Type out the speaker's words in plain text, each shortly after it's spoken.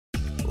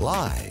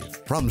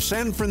Live from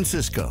San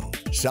Francisco,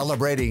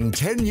 celebrating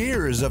 10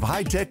 years of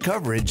high-tech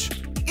coverage,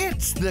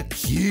 it's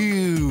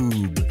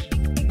theCUBE.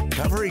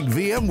 Covering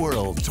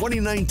VMworld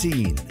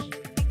 2019.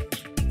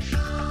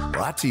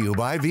 Brought to you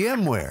by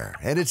VMware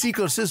and its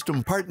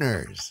ecosystem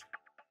partners.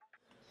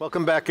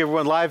 Welcome back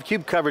everyone, live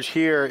CUBE coverage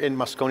here in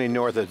Moscone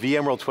North at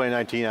VMworld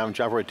 2019. I'm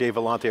John Furrier, Dave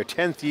Vellante, our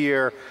 10th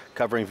year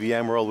covering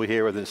VMworld. We're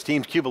here with an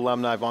esteemed CUBE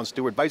alumni, Vaughn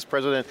Stewart, Vice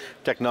President,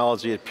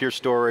 Technology at Pure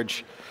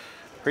Storage.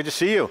 Great to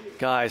see you.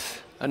 Guys,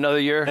 another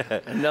year,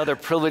 another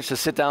privilege to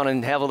sit down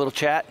and have a little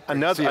chat.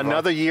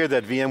 Another year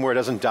that VMware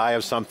doesn't die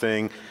of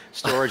something,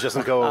 storage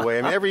doesn't go away.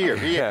 I mean, every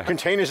year,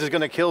 containers is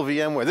going to kill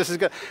VMware. This is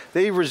good.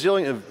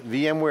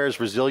 VMware's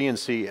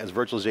resiliency as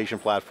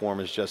virtualization platform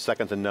is just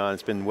second to none.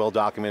 It's been well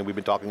documented, we've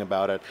been talking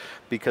about it,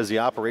 because the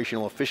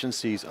operational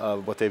efficiencies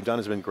of what they've done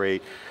has been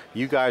great.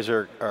 You guys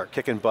are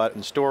kicking butt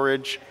in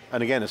storage,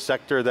 and again, a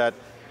sector that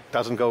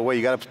doesn't go away.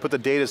 You got to put the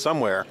data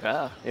somewhere.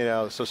 Yeah. You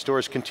know, so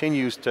storage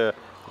continues to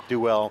do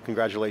well.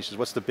 Congratulations.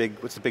 What's the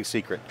big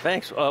secret?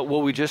 Thanks.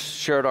 Well, we just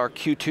shared our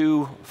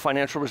Q2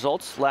 financial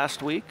results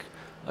last week.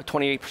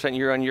 28%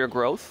 year-on-year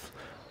growth.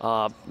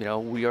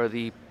 We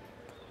are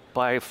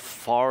by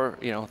far,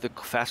 the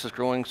fastest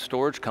growing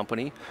storage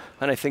company,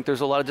 and I think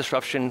there's a lot of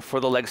disruption for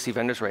the legacy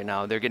vendors right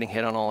now. They're getting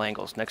hit on all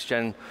angles. Next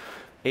gen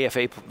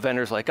AFA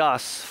vendors like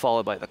us,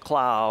 followed by the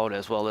cloud,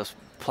 as well as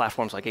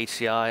platforms like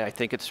HCI. I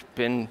think it's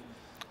been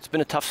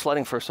a tough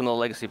sledding for some of the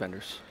legacy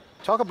vendors.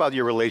 Talk about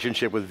your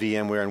relationship with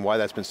VMware and why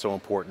that's been so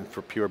important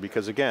for Pure,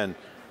 because again,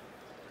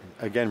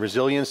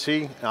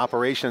 resiliency,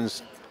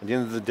 operations, at the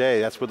end of the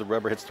day, that's where the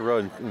rubber hits the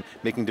road, and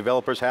making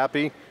developers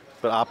happy,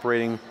 but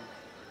operating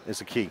is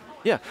the key.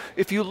 Yeah,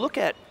 if you look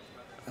at,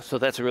 so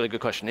that's a really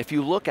good question. If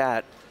you look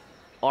at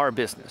our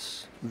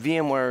business,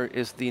 VMware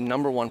is the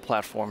 #1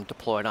 platform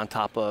deployed on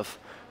top of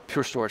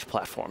Pure Storage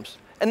platforms.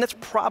 And that's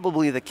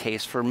probably the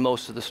case for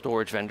most of the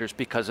storage vendors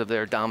because of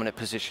their dominant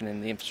position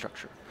in the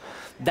infrastructure.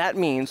 That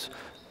means,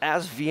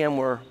 as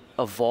VMware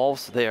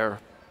evolves their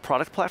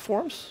product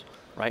platforms,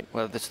 right,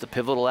 whether it's the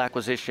Pivotal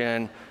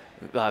acquisition,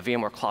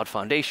 VMware Cloud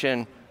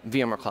Foundation,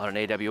 VMware Cloud and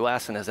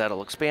AWS, and as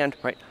that'll expand,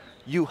 right,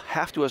 you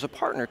have to, as a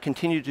partner,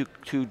 continue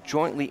to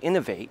jointly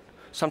innovate,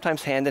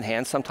 sometimes hand in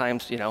hand,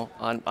 sometimes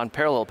on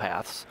parallel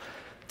paths,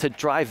 to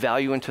drive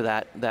value into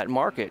that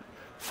market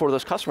for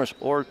those customers,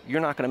 or you're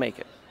not going to make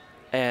it.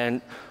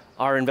 And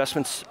our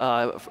investments,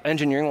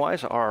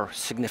 engineering-wise, are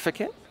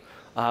significant.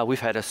 We've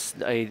had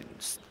a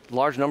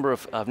large number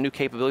of new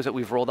capabilities that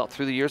we've rolled out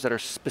through the years that are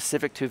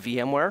specific to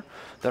VMware,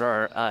 that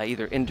are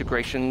either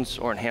integrations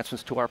or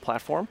enhancements to our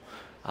platform.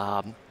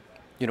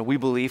 We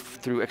believe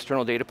through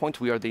external data points,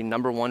 we are the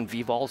 #1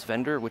 vVols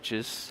vendor, which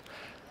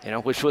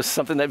was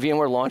something that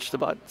VMware launched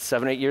about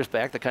 7, 8 years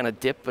back, that kind of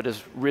dipped, but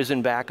has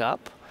risen back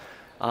up.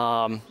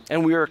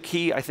 And we are a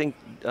key, I think,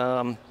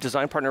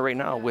 design partner right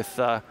now with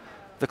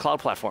the cloud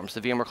platforms, the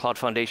VMware Cloud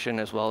Foundation,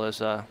 as well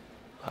as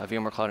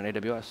VMware Cloud and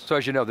AWS. So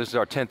as you know, this is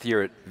our 10th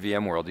year at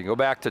VMworld. You go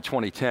back to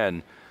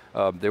 2010,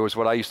 there was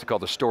what I used to call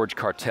the storage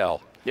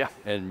cartel. Yeah.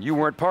 And you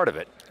weren't part of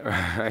it,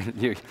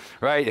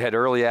 right? You had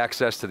early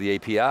access to the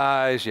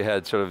APIs, you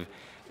had sort of,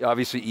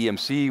 obviously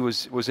EMC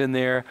was in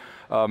there.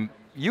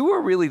 You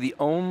were really the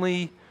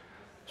only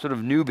sort of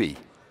newbie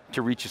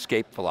to reach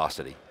escape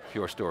velocity,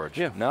 Pure Storage.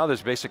 Yeah. Now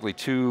there's basically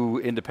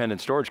 2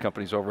 independent storage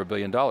companies over $1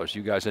 billion,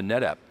 you guys and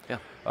NetApp. Yeah.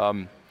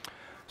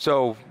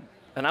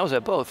 And I was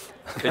at both.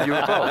 And you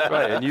were both,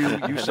 right? And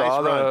you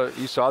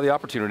saw the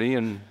opportunity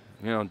and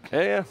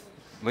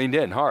leaned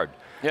in hard.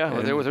 Yeah,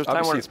 there was a time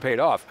obviously when it's paid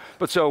off.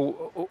 But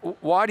so,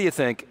 why do you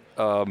think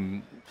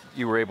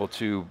you were able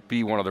to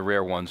be one of the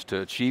rare ones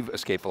to achieve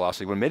escape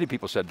velocity when many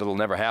people said that'll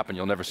never happen,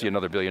 you'll never see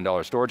another $1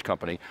 billion storage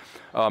company?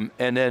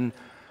 And then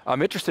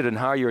I'm interested in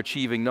how you're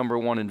achieving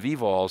 #1 in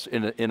vVols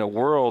in a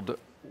world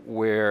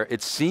where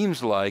it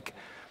seems like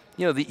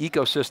the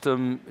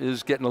ecosystem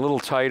is getting a little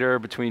tighter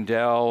between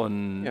Dell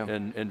and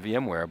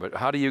VMware, but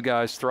how do you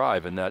guys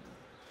thrive in that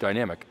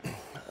dynamic?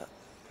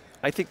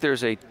 I think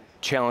there's a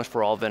challenge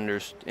for all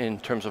vendors in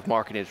terms of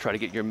marketing to try to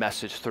get your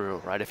message through,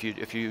 right?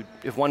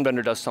 If one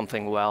vendor does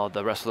something well,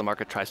 the rest of the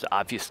market tries to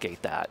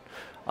obfuscate that.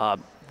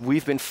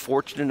 We've been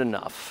fortunate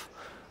enough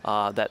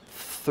that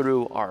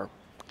through our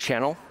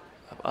channel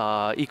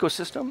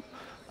ecosystem,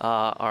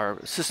 our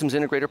systems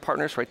integrator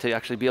partners, right, to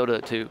actually be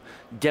able to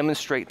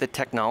demonstrate the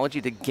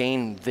technology, to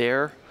gain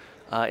their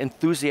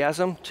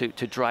enthusiasm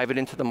to drive it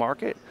into the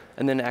market,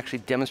 and then actually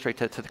demonstrate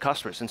that to the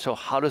customers. And so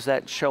how does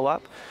that show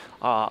up?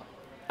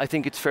 I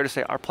think it's fair to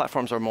say our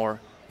platforms are more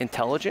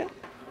intelligent,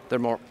 they're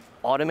more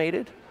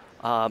automated,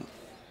 and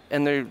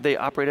they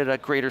operate at a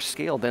greater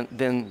scale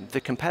than the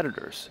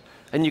competitors.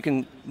 And you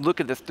can look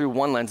at this through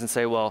one lens and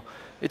say, well,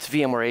 it's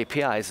VMware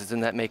APIs,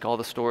 doesn't that make all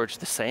the storage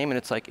the same? And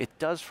it's like, it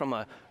does from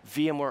a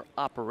VMware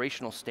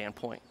operational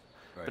standpoint.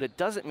 Right. But it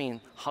doesn't mean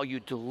how you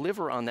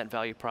deliver on that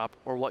value prop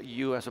or what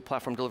you as a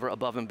platform deliver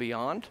above and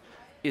beyond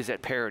is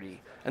at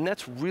parity. And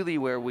that's really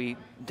where we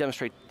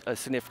demonstrate a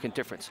significant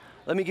difference.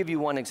 Let me give you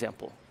one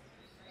example.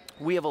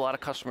 We have a lot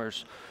of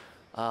customers,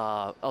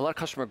 a lot of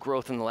customer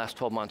growth in the last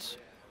 12 months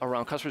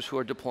around customers who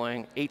are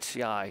deploying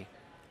HCI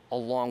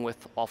along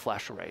with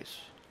all-flash arrays,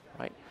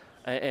 right?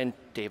 And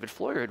David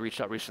Furrier had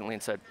reached out recently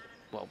and said,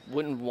 well,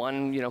 wouldn't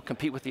one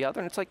compete with the other?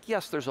 And it's like,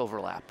 yes, there's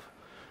overlap.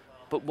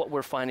 But what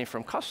we're finding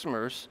from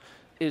customers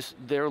is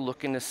they're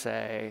looking to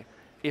say,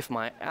 if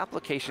my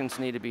applications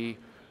need to be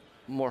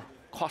more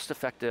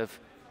cost-effective,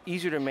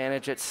 easier to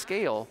manage at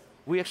scale,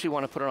 we actually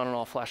want to put it on an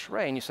all-flash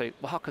array. And you say,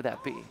 well, how could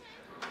that be?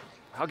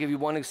 I'll give you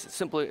one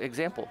simple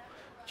example.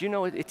 Do you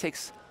know it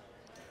takes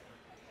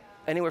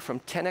anywhere from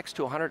 10x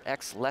to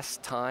 100x less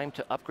time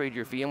to upgrade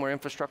your VMware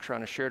infrastructure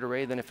on a shared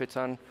array than if it's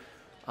on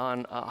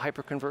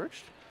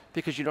hyper-converged?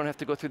 Because you don't have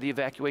to go through the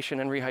evacuation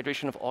and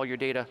rehydration of all your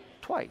data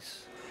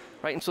twice,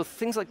 right? And so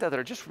things like that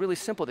are just really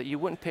simple that you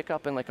wouldn't pick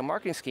up in like a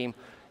marketing scheme.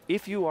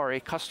 If you are a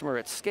customer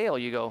at scale,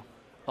 you go,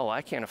 oh,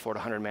 I can't afford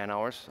 100 man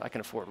hours, I can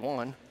afford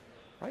one,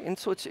 right? And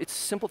so it's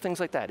simple things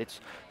like that.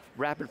 It's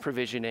rapid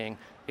provisioning,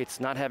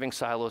 it's not having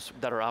silos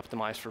that are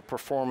optimized for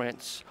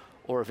performance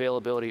or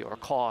availability or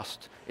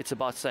cost. It's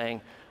about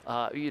saying,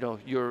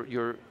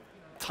 your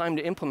time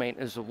to implement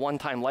is a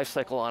one-time life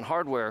cycle on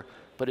hardware,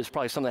 but it's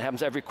probably something that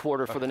happens every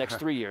quarter for the next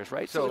 3 years,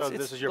 right? So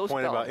this is your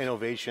point about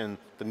innovation,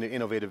 the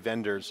innovative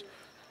vendors.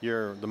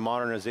 The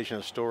modernization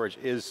of storage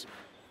is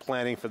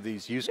planning for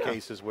these use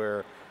cases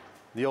where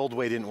the old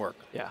way didn't work.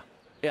 Yeah.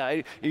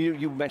 Yeah,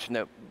 you mentioned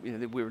that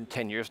we were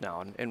 10 years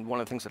now, and one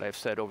of the things that I've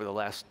said over the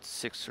last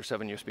 6 or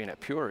 7 years being at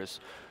Pure is,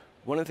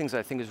 one of the things that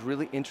I think is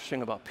really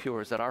interesting about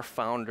Pure is that our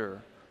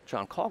founder,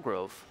 John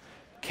Colgrove,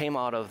 came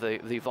out of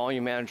the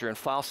volume manager and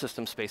file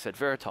system space at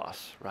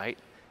Veritas, right?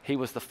 He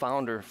was the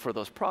founder for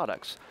those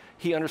products.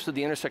 He understood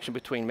the intersection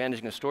between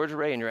managing a storage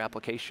array and your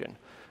application,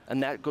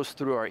 and that goes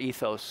through our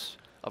ethos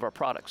of our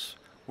products,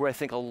 where I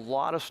think a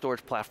lot of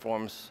storage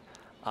platforms,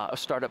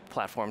 startup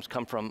platforms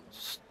come from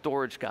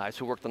storage guys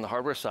who worked on the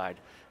hardware side.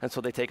 And so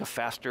they take a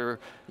faster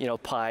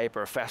pipe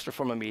or a faster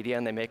form of media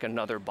and they make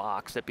another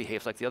box that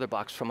behaves like the other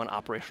box from an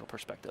operational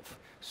perspective.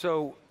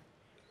 So,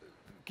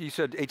 you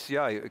said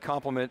HCI, a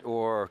complement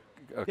or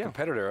a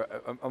competitor.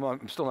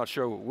 I'm still not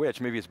sure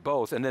which, maybe it's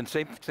both. And then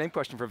same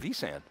question for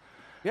vSAN,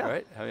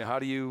 right? I mean, how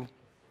do you?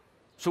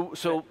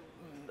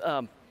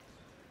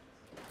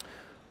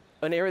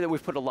 An area that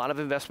we've put a lot of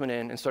investment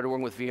in and started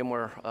working with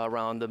VMware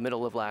around the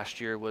middle of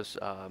last year was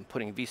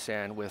putting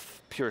vSAN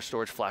with Pure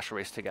Storage flash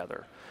arrays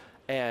together.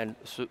 And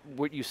so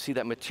what you see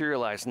that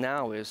materialize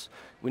now is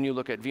when you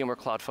look at VMware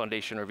Cloud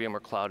Foundation or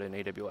VMware Cloud in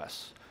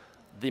AWS,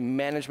 the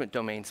management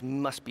domains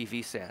must be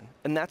vSAN.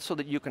 And that's so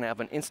that you can have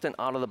an instant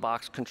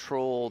out-of-the-box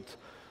controlled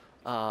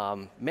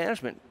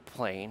management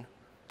plane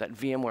that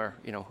VMware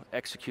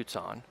executes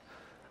on.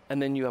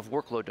 And then you have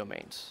workload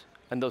domains.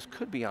 And those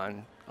could be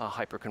on a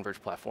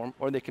hyper-converged platform,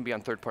 or they can be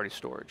on third-party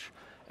storage.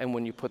 And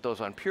when you put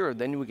those on Pure,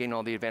 then you gain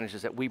all the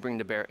advantages that we bring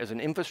to bear as an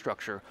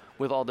infrastructure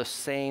with all the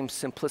same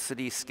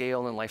simplicity,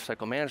 scale, and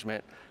lifecycle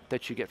management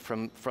that you get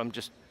from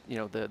just the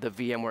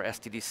VMware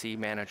SDDC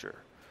manager.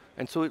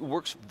 And so it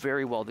works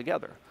very well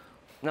together.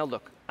 Now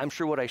look, I'm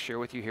sure what I share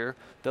with you here,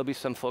 there'll be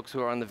some folks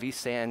who are on the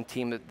vSAN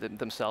team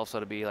themselves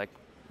that'll be like,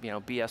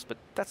 BS, but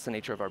that's the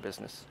nature of our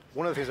business.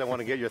 One of the things I want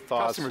to get your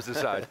thoughts. Customers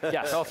decide.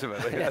 Yes.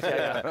 Ultimately.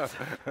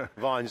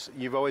 Vaughn,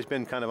 you've always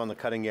been kind of on the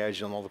cutting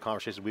edge on all the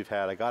conversations we've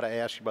had. I got to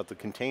ask you about the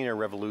container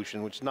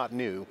revolution, which is not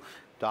new.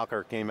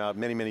 Docker came out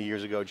many, many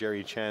years ago,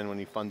 Jerry Chen, when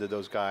he funded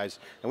those guys,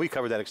 and we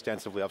covered that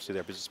extensively. Obviously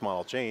their business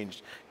model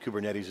changed.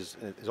 Kubernetes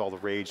is all the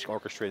rage,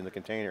 orchestrating the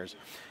containers.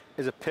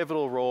 Is a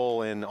pivotal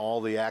role in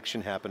all the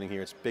action happening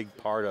here. It's a big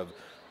part of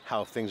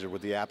how things are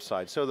with the app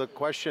side. So the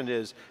question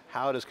is,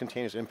 how does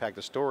containers impact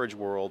the storage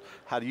world?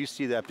 How do you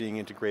see that being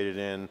integrated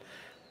in?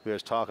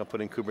 There's talk of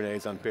putting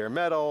Kubernetes on bare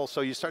metal,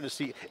 so you're starting to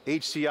see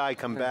HCI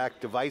come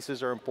back,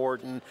 devices are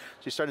important,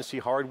 so you're starting to see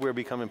hardware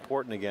become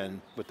important again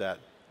with that.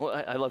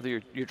 Well, I love your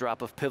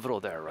drop of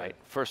pivotal there, right?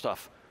 First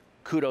off,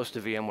 kudos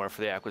to VMware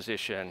for the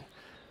acquisition.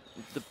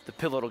 The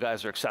pivotal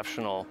guys are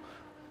exceptional.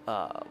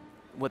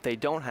 What they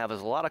don't have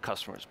is a lot of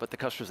customers, but the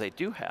customers they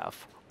do have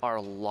are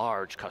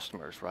large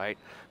customers, right?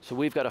 So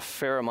we've got a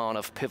fair amount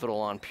of pivotal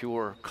on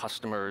Pure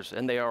customers,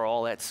 and they are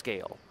all at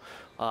scale.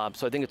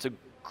 So I think it's a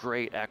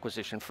great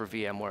acquisition for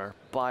VMware.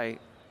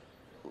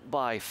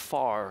 By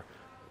far,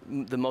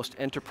 the most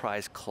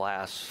enterprise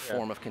class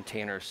form of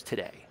containers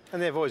today. And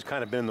they've always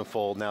kind of been in the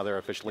fold, now they're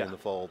officially in the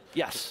fold.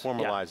 Yes. Just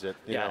formalize it.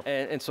 You know.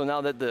 And so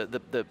now that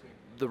the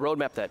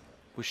roadmap that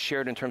was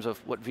shared in terms of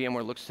what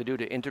VMware looks to do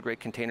to integrate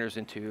containers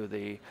into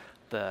the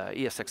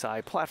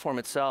ESXi platform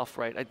itself,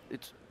 right?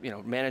 It's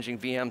managing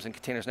VMs and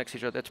containers next to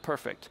each other, that's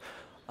perfect.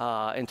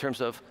 In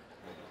terms of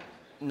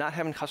not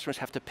having customers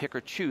have to pick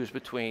or choose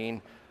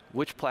between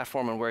which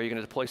platform and where you're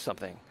going to deploy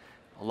something.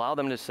 Allow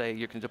them to say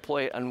you can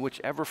deploy it on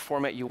whichever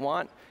format you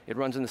want, it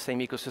runs in the same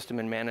ecosystem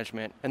and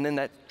management, and then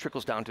that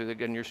trickles down to,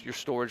 again, your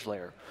storage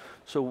layer.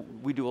 So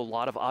we do a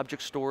lot of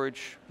object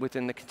storage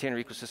within the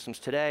container ecosystems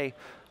today,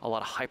 a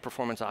lot of high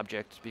performance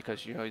objects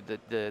because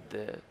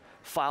the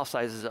file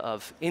sizes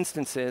of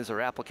instances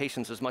or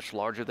applications is much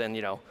larger than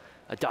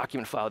a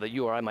document file that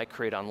you or I might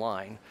create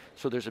online.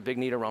 So there's a big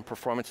need around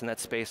performance in that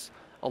space,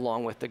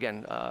 along with,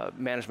 again,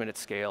 management at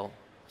scale,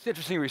 It's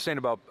interesting what you're saying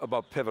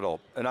about Pivotal,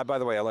 and by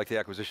the way, I like the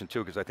acquisition too,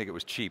 because I think it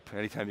was cheap.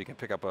 Anytime you can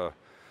pick up a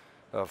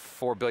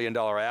 $4 billion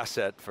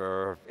asset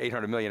for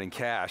 $800 million in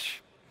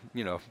cash,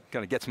 kind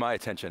of gets my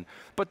attention.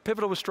 But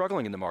Pivotal was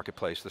struggling in the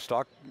marketplace. The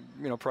stock,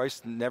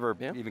 price never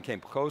even came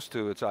close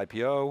to its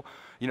IPO.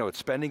 Its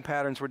spending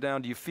patterns were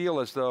down. Do you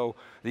feel as though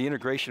the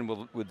integration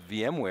with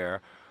VMware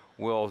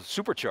will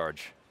supercharge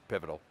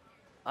Pivotal?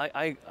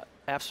 I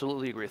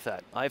absolutely agree with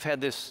that. I've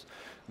had this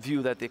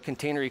view that the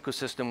container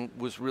ecosystem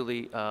was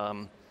really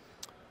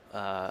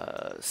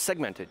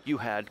segmented. You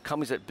had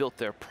companies that built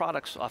their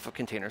products off of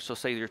containers, so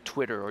say your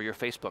Twitter or your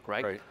Facebook,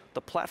 right?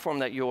 The platform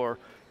that your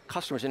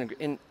customers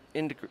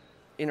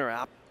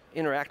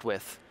interact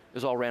with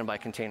is all ran by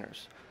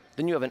containers.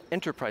 Then you have an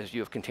enterprise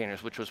view of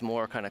containers, which was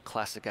more kind of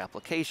classic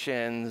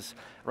applications,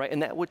 right?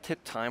 And that would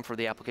take time for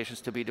the applications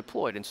to be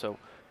deployed. And so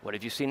what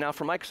have you seen now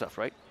from Microsoft,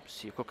 right?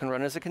 SQL can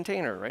run as a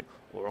container, right?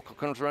 Oracle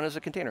can run as a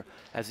container.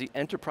 As the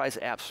enterprise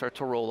apps start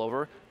to roll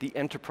over, the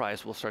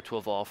enterprise will start to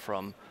evolve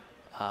from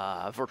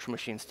virtual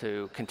machines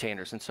to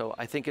containers. And so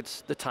I think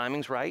the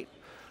timing's right.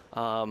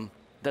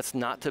 That's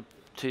not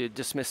to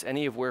dismiss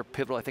any of where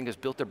Pivotal, I think, has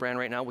built their brand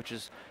right now, which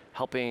is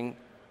helping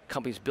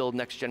companies build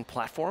next-gen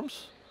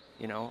platforms.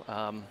 I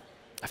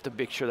have to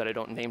make sure that I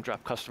don't name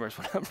drop customers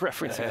when I'm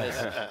referencing this,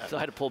 so I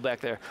had to pull back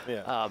there.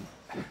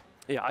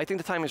 Yeah, I think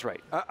the time is right.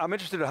 I'm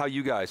interested in how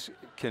you guys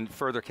can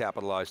further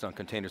capitalize on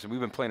containers. And we've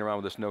been playing around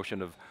with this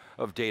notion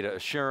of data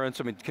assurance.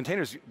 I mean,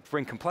 containers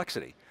bring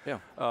complexity. Yeah.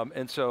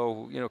 And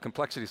so,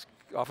 complexity is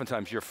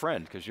oftentimes your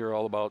friend, because you're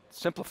all about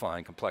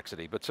simplifying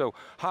complexity. But so,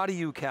 how do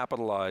you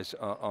capitalize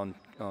on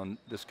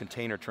this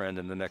container trend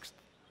in the next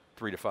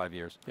 3 to 5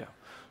 years? Yeah,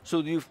 so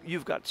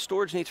you've got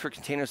storage needs for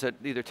containers that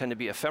either tend to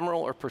be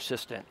ephemeral or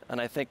persistent. And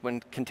I think when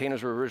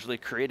containers were originally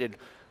created,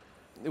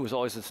 it was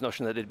always this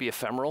notion that it'd be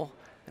ephemeral.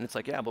 And it's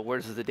like, yeah, but where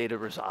does the data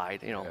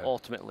reside,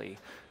 ultimately?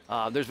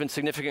 There's been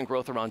significant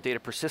growth around data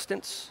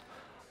persistence,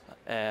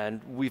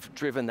 and we've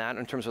driven that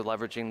in terms of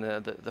leveraging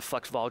the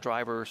FlexVol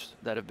drivers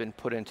that have been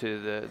put into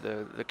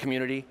the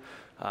community,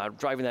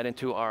 driving that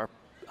into our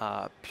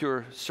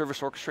Pure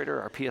Service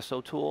Orchestrator, our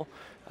PSO tool,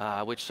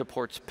 which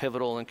supports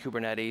Pivotal and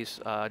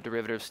Kubernetes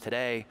derivatives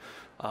today.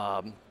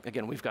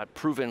 Again, we've got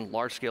proven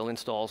large-scale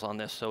installs on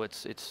this, so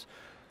it's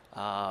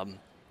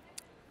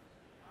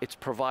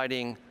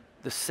providing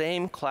the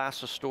same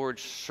class of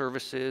storage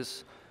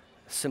services,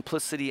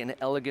 simplicity and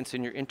elegance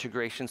in your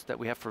integrations that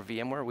we have for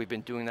VMware. We've been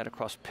doing that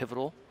across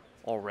Pivotal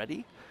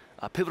already.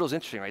 Pivotal's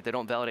interesting, right? They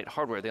don't validate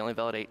hardware, they only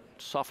validate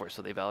software,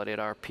 so they validate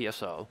our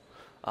PSO.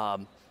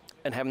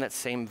 And having that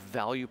same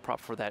value prop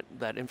for that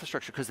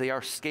infrastructure, because they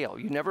are scale.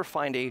 You never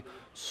find a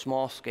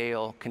small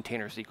scale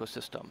containers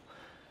ecosystem.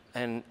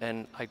 And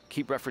I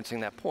keep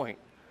referencing that point.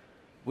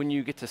 When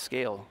you get to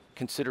scale,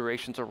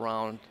 considerations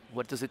around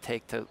what does it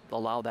take to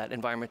allow that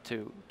environment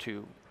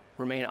to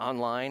remain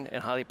online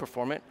and highly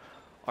performant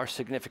are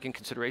significant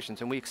considerations,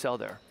 and we excel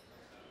there.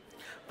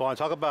 Vaughn,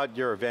 talk about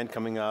your event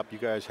coming up. You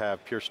guys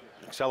have Pure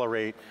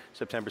Accelerate,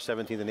 September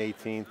 17th and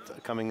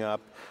 18th coming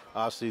up.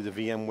 Obviously the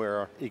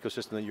VMware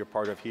ecosystem that you're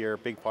part of here,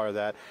 big part of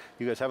that.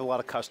 You guys have a lot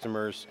of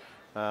customers.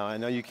 I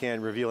know you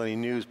can't reveal any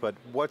news, but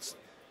what's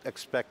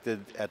expected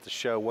at the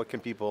show? What can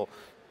people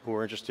who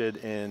are interested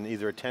in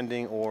either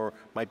attending or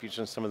might be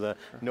just some of the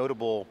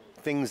notable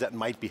things that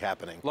might be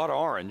happening? A lot of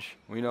orange,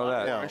 we know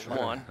that. Orange,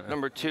 one.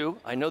 Number two,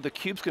 I know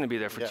theCUBE's going to be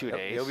there for 2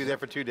 days. He'll be there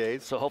for 2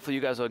 days. So hopefully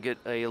you guys will get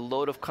a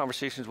load of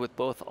conversations with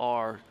both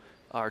our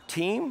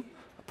team,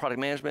 product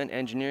management,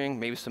 engineering,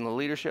 maybe some of the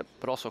leadership,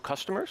 but also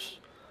customers.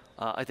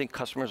 I think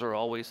customers are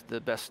always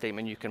the best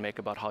statement you can make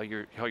about how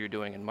you're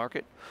doing in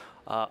market.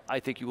 I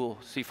think you will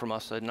see from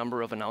us a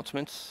number of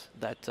announcements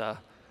that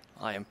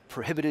I am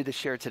prohibited to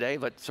share today,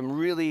 but some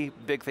really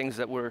big things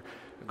that we're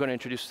going to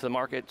introduce to the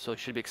market, so you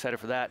should be excited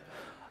for that.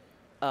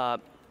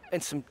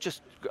 And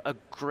just a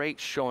great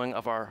showing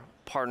of our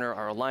partner,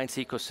 our Alliance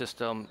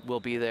ecosystem will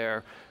be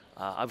there.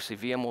 Obviously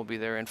VM will be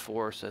there in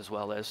force, as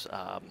well as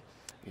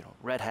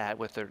Red Hat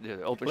with their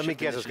OpenShift. Let me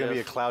guess, it's going to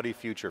be a cloudy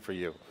future for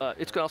you.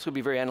 It's going to also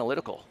be very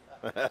analytical.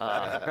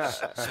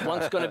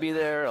 Splunk's going to be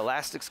there,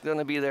 Elastic's going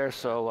to be there,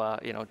 so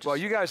well,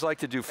 you guys like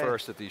to do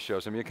first at these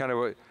shows. I mean,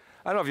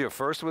 I don't know if you're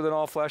first with an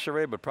all-flash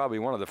array, but probably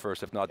one of the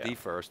first, if not the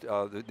first.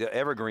 The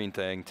Evergreen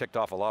thing ticked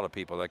off a lot of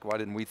people. Like, why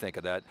didn't we think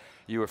of that?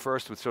 You were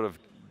first with sort of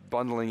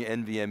bundling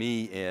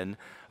NVMe in.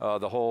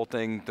 The whole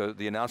thing,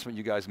 the announcement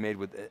you guys made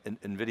with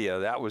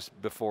NVIDIA, that was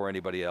before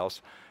anybody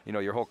else.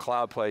 Your whole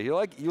cloud play, you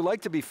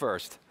like to be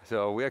first.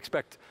 So we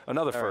expect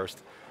another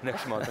first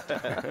next month.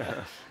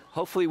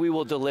 Hopefully we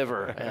will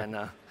deliver,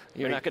 and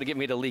you're not going to get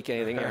me to leak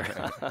anything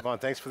here. Vaughn,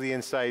 thanks for the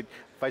insight.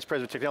 Vice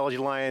President of Technology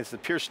Alliance, the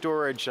Pure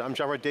Storage. I'm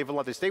John Dave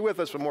Vellante. Stay with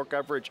us for more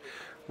coverage.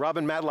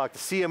 Robin Matlock, the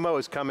CMO,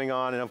 is coming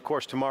on, and of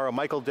course tomorrow,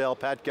 Michael Dell,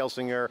 Pat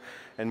Gelsinger,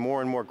 and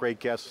more great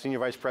guests, senior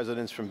vice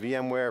presidents from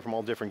VMware, from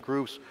all different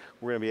groups.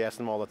 We're going to be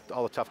asking them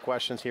all the tough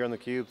questions here on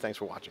theCUBE. Thanks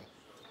for watching.